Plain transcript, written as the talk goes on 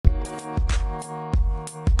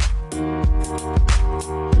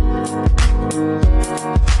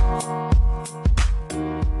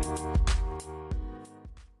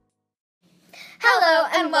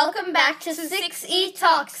to 6E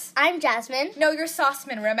Talks. I'm Jasmine. No, you're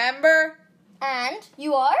Sauceman, remember? And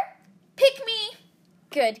you are? Pick me.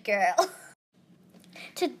 Good girl.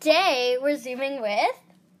 Today we're streaming live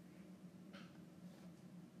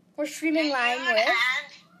with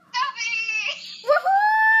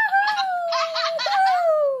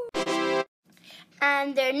Woohoo!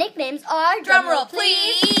 And their nicknames are drumroll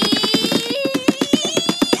please.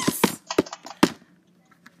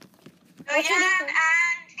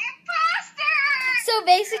 So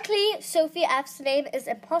basically, Sophie F's name is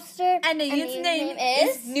Imposter. And Nuyin's name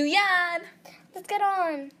is Nuyan. Let's get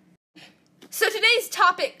on. So today's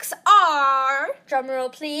topics are...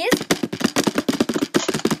 Drumroll, please.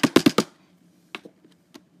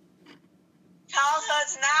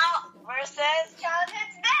 Childhoods now versus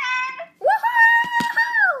childhoods then.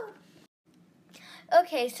 Woohoo!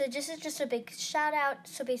 Okay, so this is just a big shout out.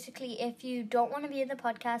 So basically, if you don't want to be in the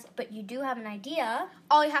podcast, but you do have an idea,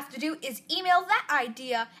 all you have to do is email that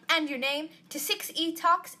idea and your name to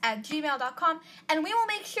 6etalks@gmail.com, and we will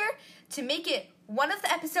make sure to make it one of the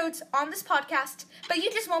episodes on this podcast, but you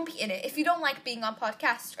just won't be in it if you don't like being on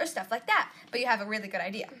podcasts or stuff like that, but you have a really good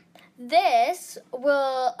idea. This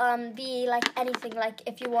will be like anything, like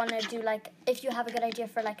if you want to do, like if you have a good idea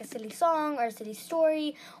for like a silly song or a silly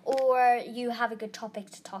story, or you have a good topic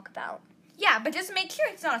to talk about. Yeah, but just make sure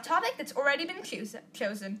it's not a topic that's already been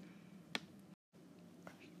chosen.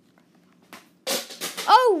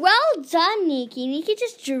 Oh, well done, Nikki. Nikki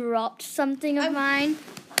just dropped something of mine.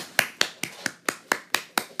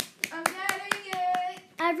 I'm getting it.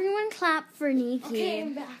 Everyone clap for Nikki. Okay,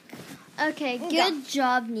 I'm back. Okay, good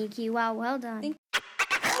job, Nikki. Wow, well done.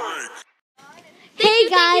 Hey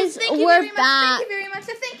guys, we're back.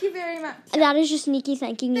 Thank you very much. That is just Nikki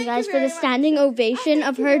thanking you guys for the standing ovation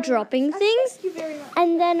of her dropping things. Thank you very much.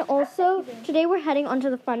 And then also, today we're heading on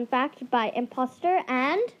to the fun fact by Imposter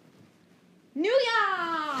and...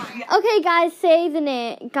 Nuyan! Okay, guys, say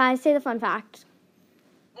the fun fact.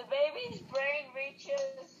 The baby's brain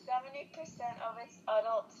reaches 70% of its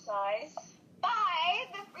adult size by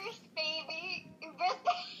the first baby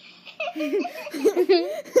birthday.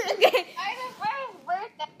 Okay. By the first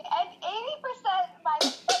birthday and 80% by the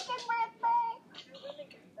second birthday.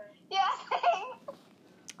 Yes.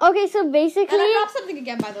 Okay, so basically... And I dropped something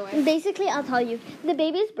again, by the way. Basically, I'll tell you. The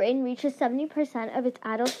baby's brain reaches 70% of its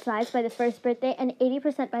adult size by the first birthday and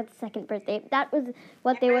 80% by the second birthday. That was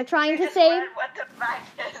what they were trying to say. What the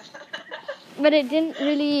fact is. But it didn't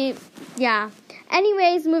really... Yeah.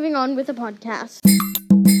 Anyways, moving on with the podcast.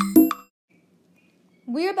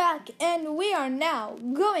 We're back, and we are now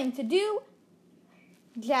going to do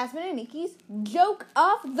Jasmine and Nikki's Joke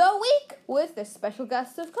of the Week with the special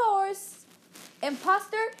guests, of course,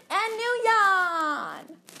 Imposter and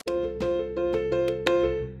Nuyan.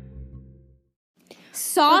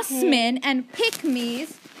 Sauceman and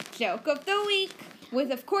Pick-Me's Joke of the Week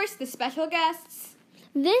with, of course, the special guests.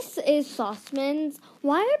 This is Sauceman's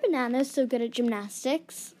Why Are Bananas So Good at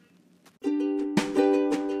Gymnastics?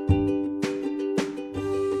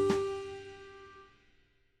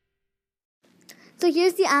 So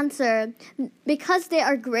here's the answer. Because they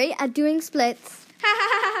are great at doing splits.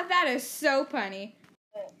 That is so funny.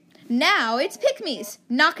 Now it's Pick-Me's.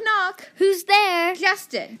 Knock, knock. Who's there?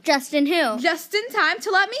 Justin. Justin who? Just in time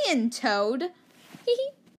to let me in, Toad.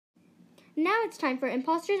 Now it's time for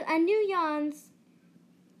Imposters and Nuyans.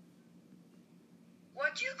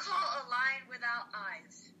 What do you call a lion without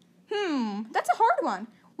eyes? That's a hard one.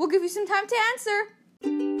 We'll give you some time to answer.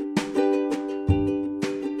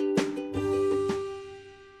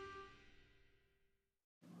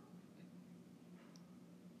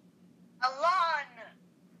 A lawn.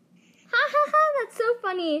 Ha ha ha, that's so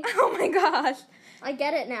funny. Oh my gosh. I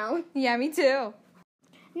get it now. Yeah, me too.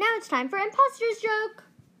 Now it's time for Imposter's Joke.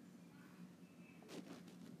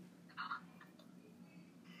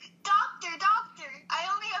 Doctor, I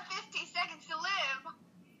only have 50 seconds to live.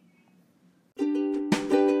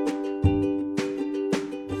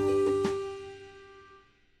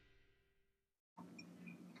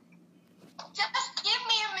 Just give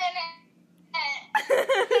me a minute.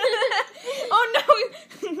 Oh no.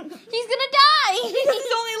 He's gonna die.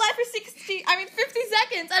 He's only alive for 50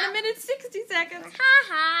 seconds and a minute 60 seconds. Ha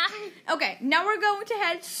ha. Okay, now we're going to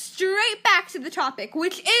head straight back to the topic,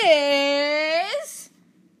 which is...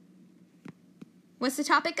 What's the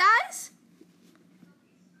topic, guys?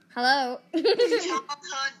 Hello.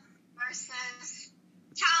 Childhood versus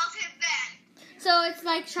childhood then. So it's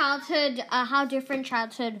like childhood, how different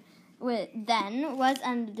childhood then was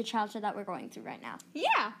and the childhood that we're going through right now.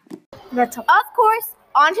 Yeah. Of course,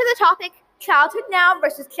 on to the topic, childhood now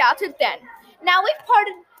versus childhood then. Now we've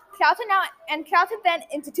parted childhood now and childhood then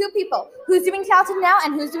into two people. Who's doing childhood now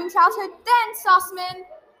and who's doing childhood then, Sauceman?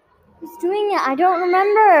 Who's doing it? I don't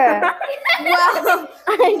remember. Well,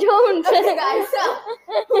 I don't. okay, guys, so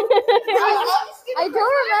I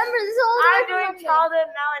don't remember. This is all I'm doing childhood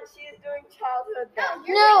now and she's doing childhood then.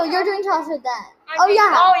 No, you're doing childhood then. I'm doing-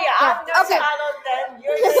 I'm doing Okay. childhood then.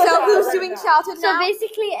 You're doing so childhood who's doing now. childhood So now?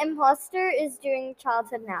 basically, imposter is doing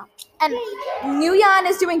childhood now. And Nuyan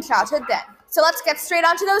is doing childhood then. So let's get straight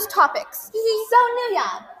onto those topics. So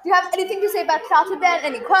Nuyan, do you have anything to say about childhood then?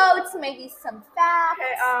 Any quotes? Maybe some facts?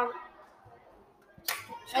 Okay,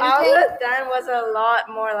 Anything? childhood then was a lot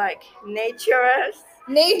more like naturous.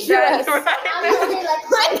 Naturous. My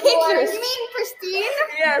naturous. You mean pristine?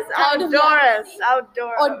 Yes, Kind of, outdoors.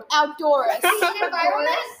 Outdoors. Or outdoors.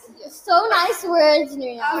 So nice words,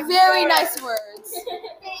 Nuya. Very nice words.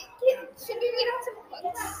 Should we read out some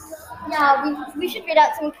quotes? Yeah, we should read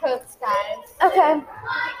out some quotes, guys. Okay.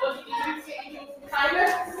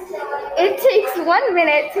 It takes 1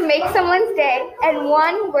 minute to make someone's day and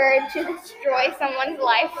 1 word to destroy someone's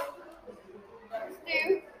life.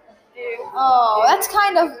 Oh, that's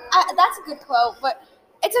kind of that's a good quote, but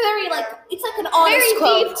it's a very it's like an honest Very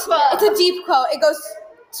quote. deep quote. It's a deep quote. It goes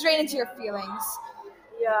straight into your feelings.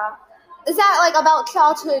 Yeah. Is that like about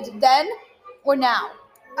childhood then or now?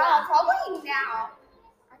 Probably now.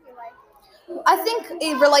 I think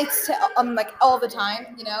it relates to like all the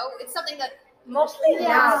time. You know, it's something that Mostly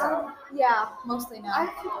now. yeah, mostly now.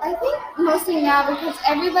 I think mostly now because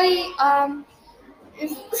everybody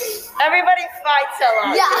Everybody fights a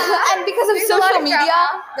lot. Yeah, and because of There's a lot social of media,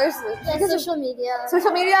 drama. because of social media.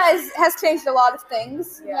 social media has changed a lot of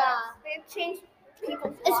things. Yeah. They've changed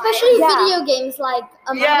people's Especially Yeah. video games like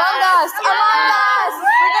Among Us. Yeah.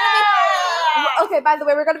 Okay, by the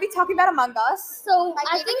way, we're gonna be talking about Among Us. So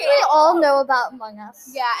I think we all know about Among Us.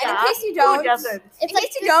 Yeah, and Yeah. in case you don't, Who doesn't? in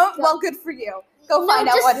case you don't, well, good for you. Go find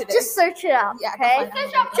out what it is. Just search it out. Yeah, go okay.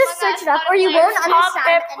 find out what it is. Just search it up, or you won't Hip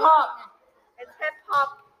understand hop. It's hip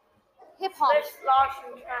hop. Hip hop. Slash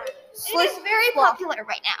and trend. It is very popular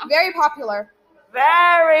right now. Very popular.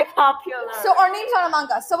 Very popular. So our name's on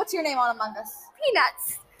Among Us. So what's your name on Among Us?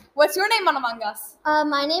 Peanuts. What's your name on Among Us?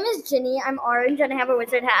 My name is Ginny. I'm orange and I have a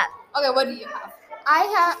wizard hat. Okay, what do you have? I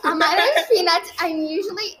have my name is Peanuts. I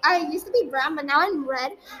used to be brown, but now I'm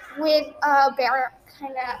red with a bear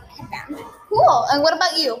kind of headband. Cool. And what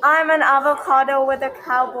about you? I'm an avocado with a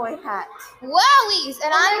cowboy hat. Wowies.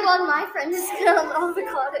 And Oh my god, my friend is an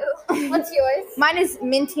avocado. What's yours? mine is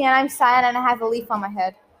Minty, and I'm Cyan, and I have a leaf on my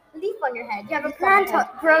head. Leaf on your head. You have a plant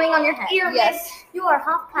growing on your head. Yes. You are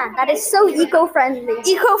half plant. That is so eco-friendly.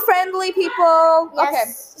 Eco-friendly people.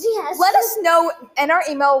 Yes. Yes. Let us know in our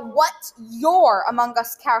email what your Among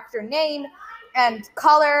Us character name and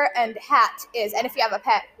color and hat is, and if you have a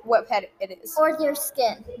pet, what pet it is. Or your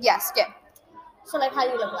skin. Yeah, skin. So like how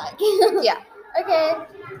you look like. Yeah. Okay.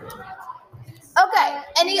 Okay.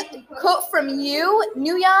 Any quote from you,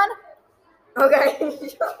 Nuyan? Okay.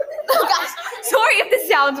 Guys, sorry if this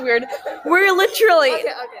sounds weird. We're literally.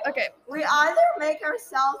 Okay. We either make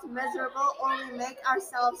ourselves miserable or we make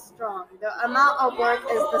ourselves strong. The amount of work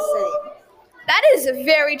is the same. That is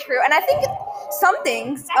very true, and I think some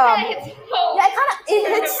things.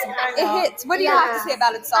 It hits. What do you have to say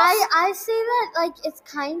about it, Sauce? I say that like it's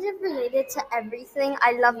kind of related to everything.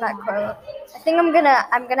 I love that quote. I think I'm gonna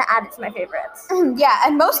add it to my favorites. Yeah,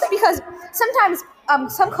 and mostly because sometimes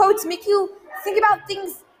some quotes make you think about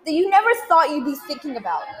things that you never thought you'd be thinking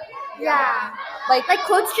about. Yeah. Like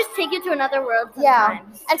Quotes just take you to another world yeah,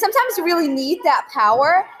 sometimes. and sometimes you really need that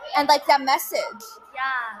power and like that message.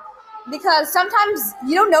 Yeah. Because sometimes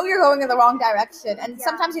you don't know you're going in the wrong direction, and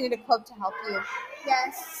sometimes you need a quote to help you.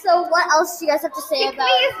 Yes. So what else do you guys have to say about?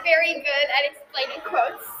 is very good at explaining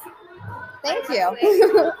quotes. Thank you. Thank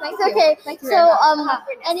It's you. okay. Thank you very So much.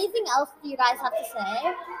 anything else do you guys have to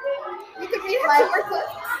say? You could read Like- more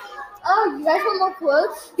quotes. Oh, you guys want more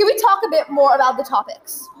quotes? Can we talk a bit more about the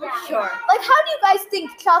topics? Sure. Like, how do you guys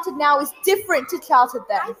think childhood now is different to childhood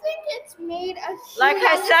then? think it's made a huge Like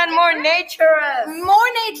I said, more naturous. More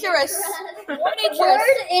naturous. More naturous.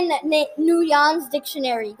 word in Nuyan's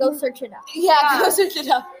dictionary. Go search it up. Yeah, go search it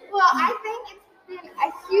up. Well, I think it's been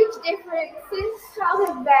a huge difference since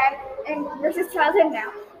childhood then and versus childhood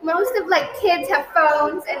now. Most of kids have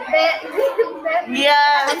phones and then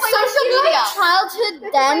Yes. And social media. Childhood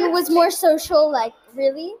then was more social,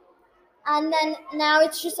 really, and then now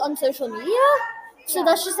it's just on social media. So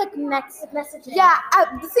that's just messaging. Yeah,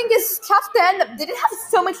 the thing is, childhood then they didn't have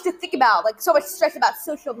so much to think about, like so much stress about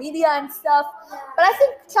social media and stuff. But I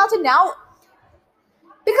think childhood now,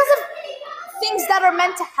 because of things that are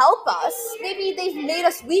meant to help us, maybe they've made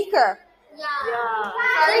us weaker. Yeah.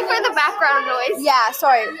 Sorry for the background noise. Yeah,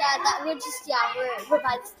 sorry. Yeah, that we're just we're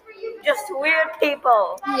by Just weird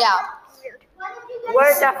people. Yeah.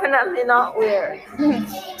 We're definitely not weird.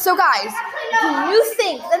 So guys, do you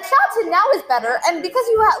think that childhood now is better? And because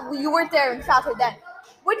you weren't there in childhood then,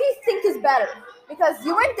 what do you think is better? Because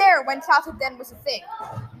you weren't there when childhood then was a thing.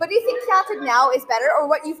 But do you think childhood now is better, or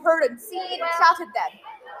what you've heard and seen in childhood then?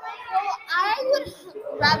 Well, I would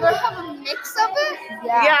rather have a mix of it.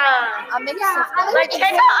 Yeah. A mix Yeah, of I Like take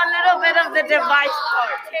out a little bit of the device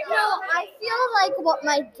part. Take No, out. I feel like what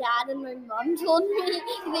my dad and my mom told me,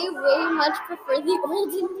 they very much prefer the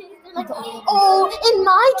olden days. They're like, oh, in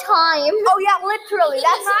my time. Oh yeah, literally.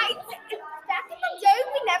 That's Back in the day,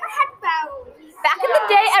 we never had phones. back in the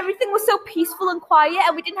day. Everything was so peaceful and quiet,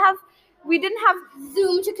 and we didn't have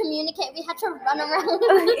Zoom to communicate. We had to run around.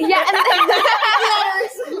 yeah, and,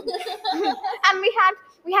 letters. and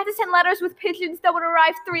we had to send letters with pigeons that would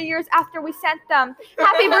arrive 3 years after we sent them.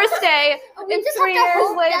 Happy birthday! We and just 3 have to years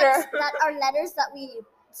hope later. that our letters that we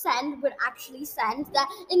send would actually send. That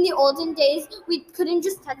in the olden days we couldn't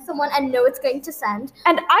just text someone and know it's going to send.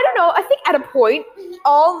 And I don't know. I think at a point,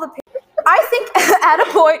 all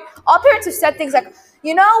parents have said things like,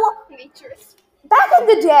 you know, Nature's. back in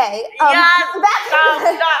the day, Stop.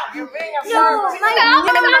 You're being a No, pervert. Can I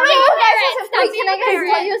guys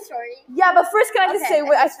tell you a story? Yeah, but first, can I just Okay, say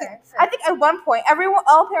what I okay, think? sure. I think at one point,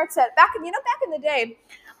 all parents said back in the day,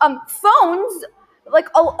 phones,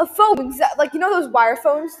 phones, like those wire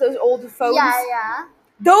phones, those old phones. Yeah.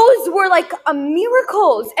 Those were like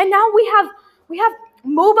miracles, and now we have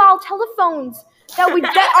mobile telephones that aren't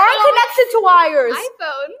connected to wires.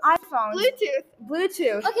 iPhone. iPhones,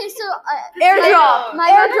 Bluetooth. Okay, so AirDrop. my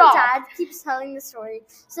mom AirDrop. and dad keeps telling the story.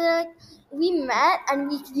 So like, we met and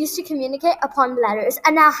we used to communicate upon letters.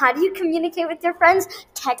 And now, how do you communicate with your friends?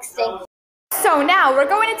 Texting. So now we're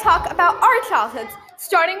going to talk about our childhoods,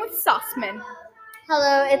 starting with Sussman.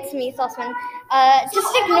 Hello, it's me, Sosman.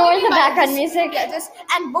 Just ignore the background music.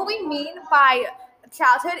 And what we mean by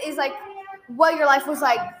childhood is like what your life was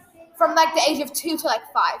like from like the age of 2 to like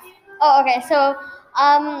 5. Oh, okay. So,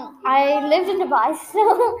 I lived in Dubai.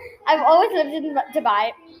 So I've always lived in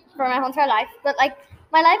Dubai for my whole entire life. But like,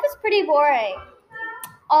 my life is pretty boring.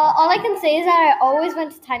 All I can say is that I always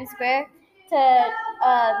went to Times Square to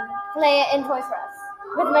play in Toys R Us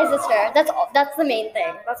with my sister. That's the main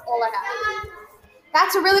thing. That's all I have.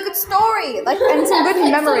 That's a really good story, and some good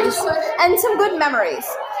memories.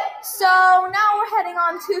 So now we're heading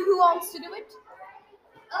on to who wants to do it?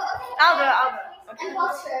 I'll do it.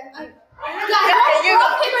 Imposter.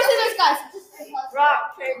 Rock, paper, scissors, guys.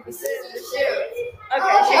 Rock, paper, scissors, shoot.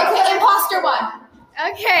 Okay, imposter one.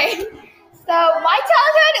 Okay. So my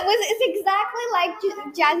childhood is exactly like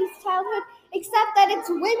Jazzy's childhood, except that it's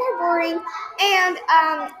way more boring. And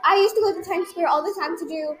I used to go to Times Square all the time to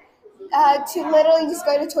literally just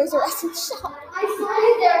go to Toys R Us and shop. I saw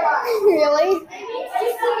you there, Rock. Really?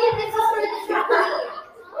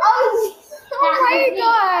 Oh my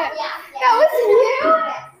god! That was you?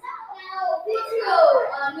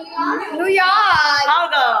 New York. I'll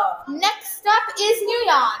go. Next up is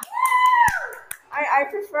Nguyen. I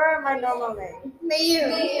prefer my normal name. Mayu.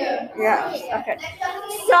 Yeah. Okay.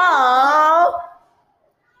 So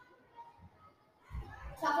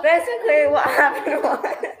basically, what happened was,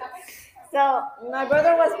 so my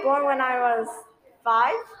brother was born when I was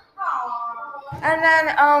 5, and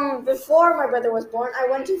then before my brother was born, I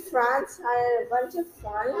went to France. I went to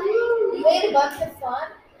fun. You made a bunch of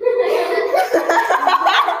fun.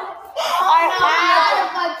 I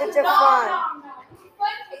had such a fun.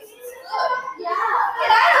 Yeah.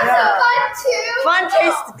 Fun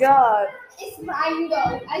tastes good. It's mine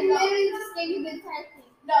though. I literally just gave you the testing.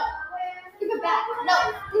 No. Give it back. No.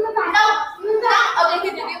 Give it back. No. Give it back. Okay,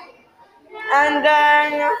 continue. And then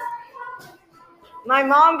my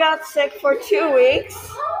mom got sick for 2 weeks.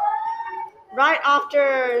 Right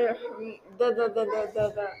after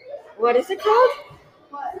the what is it called?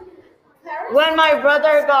 What? When my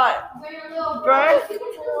brother got birth.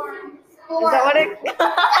 Is that what it?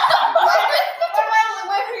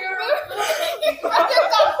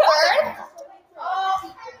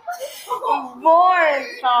 Born,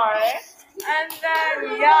 sorry. And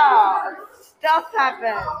then yeah, stuff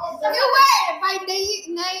happened.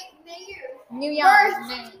 Nguyen.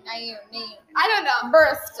 I don't know.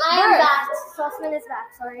 Birth. I am back. Sussman is back.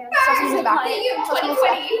 Sorry. Sussman is back. Sussman is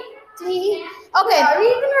back. Okay. Are we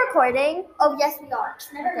even recording? Oh, yes, we are.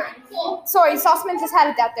 Never mind. Sorry, Sussman just had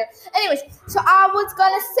it out there. Anyways, so I was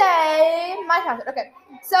gonna say my childhood. Okay,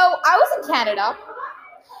 so I was in Canada,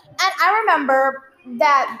 and I remember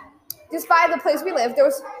that just by the place we lived, there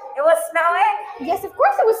was It was snowing. Yes, of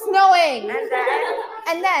course it was snowing.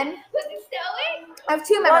 And then Was it snowing? I have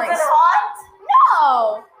two was memories. it hot?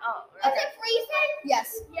 No. Oh, Was it freezing? Yes.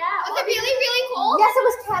 Yeah. Was it really, really cold? Yes, it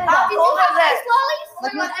was Canada. How Did cold you have was it? ice lollies?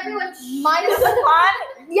 Like Like everyone. minus. Was it hot?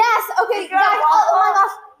 Yes. Okay, Did you have guys. Oh my waffles?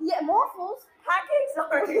 gosh. Yeah, waffles. Pancakes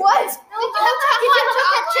or What? Did you have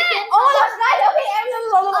hot chicken? Oh my gosh, guys. Okay,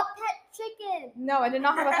 A pet chicken. no, I did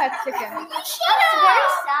not have a pet chicken. That's very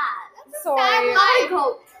sad. Sorry. A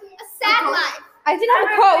goat. A sad life. I didn't have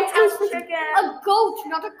a Everybody coat. has chicken. A goat,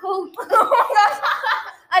 not a coat. Oh my gosh.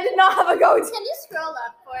 I did not have a goat. Can you scroll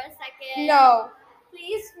up for a second? No.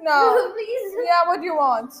 Please? No. Please? Yeah, what do you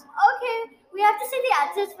want? Okay, we have to say the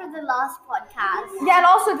answers for the last podcast. Yeah, and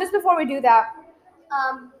also just before we do that.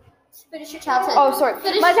 Finish your childhood. Oh, sorry.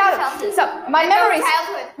 Finish My your childhood. So my memories.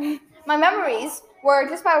 Childhood. My memories were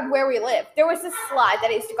just by where we lived. There was this slide that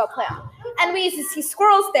I used to go play on, and we used to see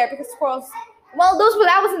squirrels there because squirrels. Well,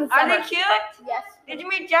 that was in the Are summer. they cute? Yes. Did you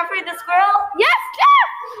meet Jeffrey the squirrel? Yes,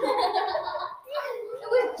 Jeff. It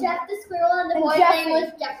was Jeff the squirrel and the And boy's Jeffrey. name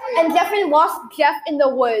was Jeffrey. And Jeffrey lost Jeff in the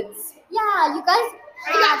woods. yeah, you guys.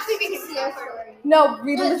 Are you actually making a story? No,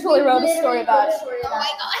 we literally wrote a story about it. Oh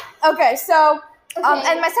my god. Okay, so Okay.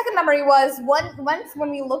 and my second memory was once when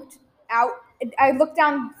we looked out. I looked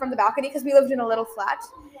down from the balcony because we lived in a little flat,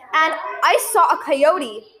 and I saw a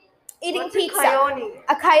coyote eating What's pizza. A coyote?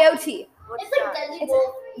 A coyote. What's It's like that? Deadly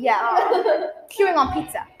Wolf. Yeah. Chewing on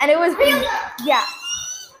pizza. And it was yeah.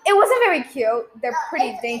 It wasn't very cute. They're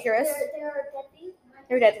pretty dangerous. They're deadly.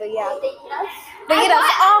 They're deadly, yeah. They eat us. They eat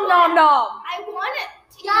us. Oh no no. I wanted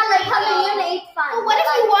to Yeah, like how eat the ate fun. But what if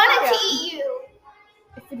he wanted to Yeah. eat you?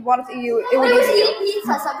 If it wanted to eat you, it But would it was eat you. eating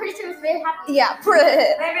pizza, so I'm pretty sure it was very happy. Yeah.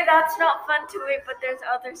 Maybe that's not fun to eat, but there's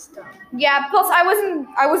other stuff. Yeah, plus I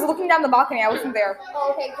was looking down the balcony. I wasn't there.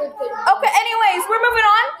 Oh, okay, good. Okay, anyways, we're moving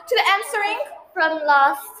on to the answering. From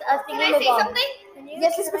last Can I say something?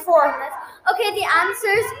 Yes, just before. Okay, the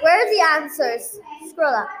answers. Where are the answers?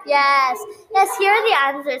 Scroll up. Yes. Yes, here are the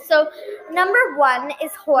answers. So, number 1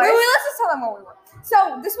 is horse. Wait, let's just tell them what we were.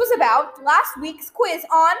 So this was about last week's quiz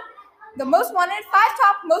on the most wanted, 5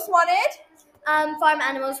 top most wanted. Farm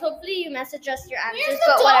animals. Hopefully you message us your answers, Here's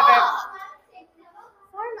the but dog. whatever.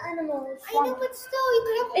 Farm animals. I know, but still, you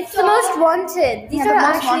could have a It's the dog. most wanted. These Yeah, are the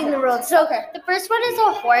most actually in the wanted. world. So Okay. the first one is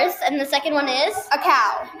a horse, and the second one is, A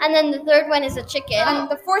cow. and then the third one is a chicken, And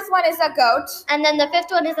the fourth one is a goat. and then the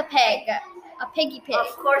fifth one is a pig, a piggy pig.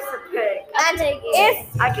 Of course, a pig. And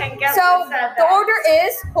if I can guess so, who said the that. order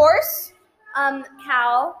is horse,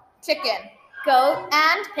 Cow, chicken, goat.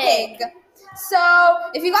 and Pig. pig.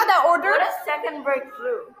 So if you got that order, What a second break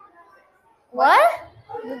flu. What?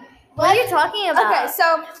 What are you talking about? okay.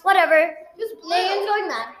 So Whatever. Just blue. Name's going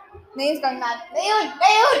mad. name's going mad. Naomi,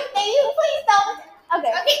 please don't. Okay.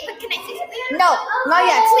 Okay, but can I say something? No, not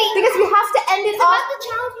yet. Because we have to end it It's about off. the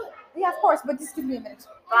childhood. Yeah, of course, but just give me a minute.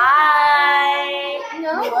 Bye.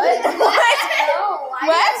 No. What? No. I'm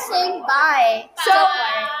What? just saying bye. So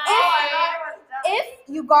Bye. if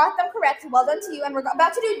you got them correct, well done to you. And we're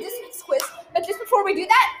about to do this week's quiz. But just before we do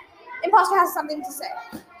that, Imposter has something to say.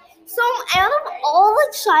 So out of all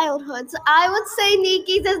the childhoods, I would say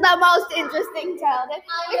Niki's is the most interesting childhood.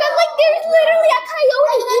 Because like there's literally a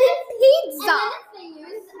coyote eating pizza.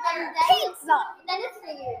 Pizza. Then it's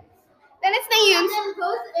the youth. Then it's And Nayun's. then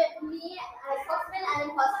both me as husband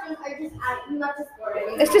and imposter are just not just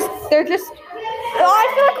boring. It's just, they're just, oh, I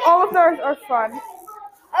feel like all of those are fun.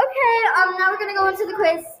 Okay, now we're gonna go into the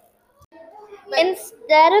quiz.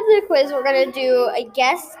 Instead of the quiz, we're gonna do a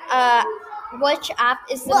guess. Which app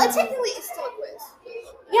is the? Technically it's still a quiz.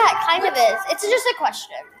 Yeah, it kind of is. It's just a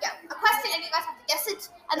question. Yeah, a question and you guys have to guess it.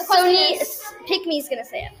 And the So question is Pick Me's gonna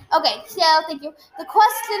say it. Okay, so thank you. The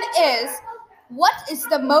question is, what is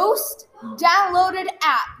the most downloaded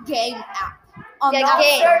game app on Yeah, the App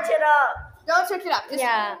game. Store? Search it up. Don't search it up. Just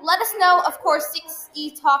Yeah. let us know. Of course,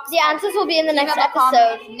 6E Talks. The answers will be in the next gmail.com.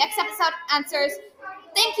 episode. Next episode answers.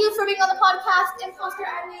 Thank you for being on the podcast, Imposter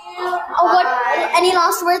and you. Oh, what? Bye. Any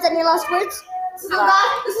last words? Any last words? So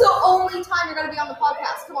guys, this is the only time you're gonna be on the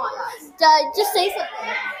podcast. Come on, guys. Just say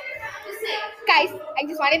something. Just say it. guys, I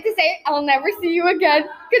just wanted to say I will never see you again.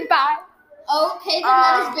 Goodbye. Okay, then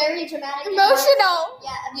that is very dramatic. Emotional.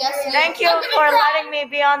 Yeah. Yes, very- Thank you for letting me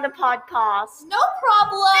be on the podcast. No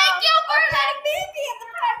problem. Thank you for letting me be in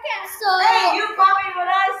the podcast. So. Hey, you copied what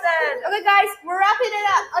I said. Okay, guys, we're wrapping it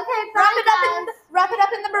up. Okay, Wrap it up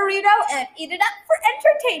in the burrito and eat it up for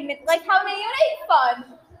entertainment, like how many ate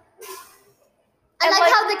fun. I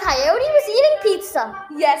like how the coyote was eating pizza.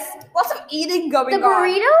 Yes, lots of eating going The on.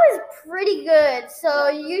 burrito is pretty good, so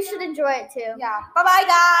you should enjoy it too. Yeah. Bye bye,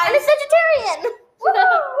 guys. And it's vegetarian.